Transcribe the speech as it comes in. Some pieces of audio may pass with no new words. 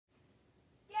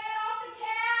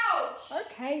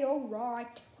Okay,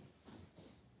 alright.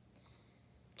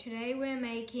 Today we're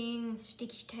making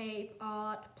sticky tape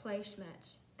art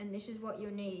placemats, and this is what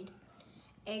you'll need.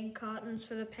 Egg cartons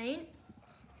for the paint,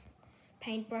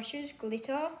 paintbrushes,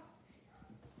 glitter,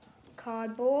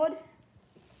 cardboard,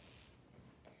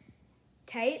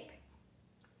 tape,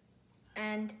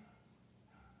 and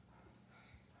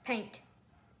paint.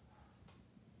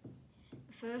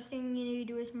 The first thing you need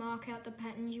to do is mark out the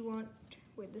patterns you want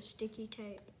with the sticky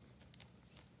tape.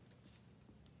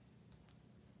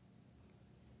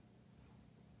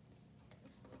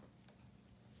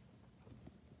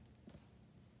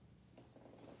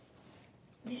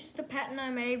 This is the pattern I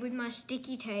made with my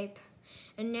sticky tape,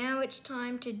 and now it's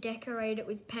time to decorate it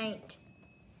with paint.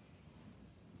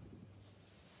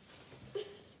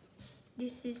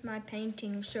 This is my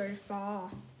painting so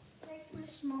far. Take my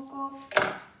smoke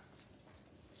off.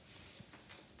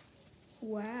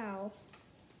 Wow.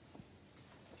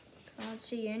 Can't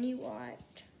see any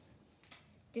white.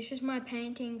 This is my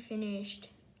painting finished.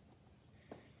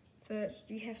 First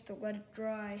you have to let it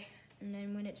dry, and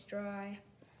then when it's dry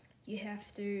you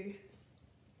have to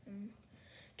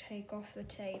take off the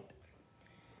tape.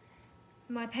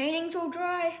 My painting's all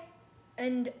dry,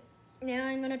 and now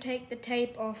I'm going to take the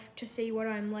tape off to see what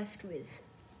I'm left with.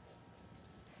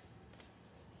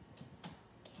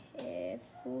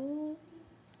 Careful.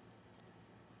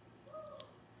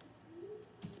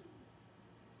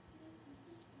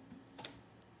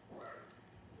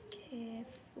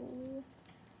 Careful.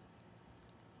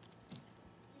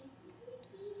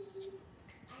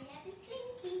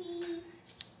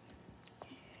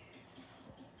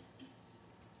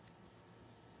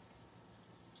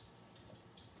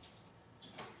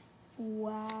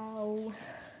 Wow,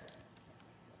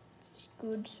 it's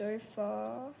good so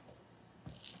far.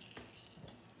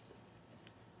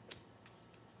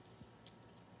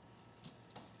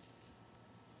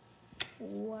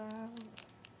 Wow.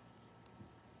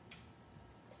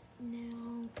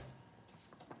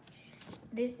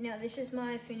 Now this is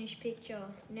my finished picture.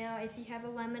 Now if you have a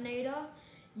laminator,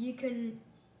 you can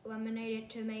laminate it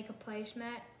to make a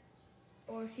placemat,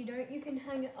 or if you don't, you can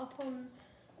hang it up on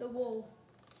the wall.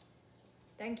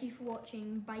 Thank you for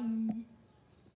watching. Bye.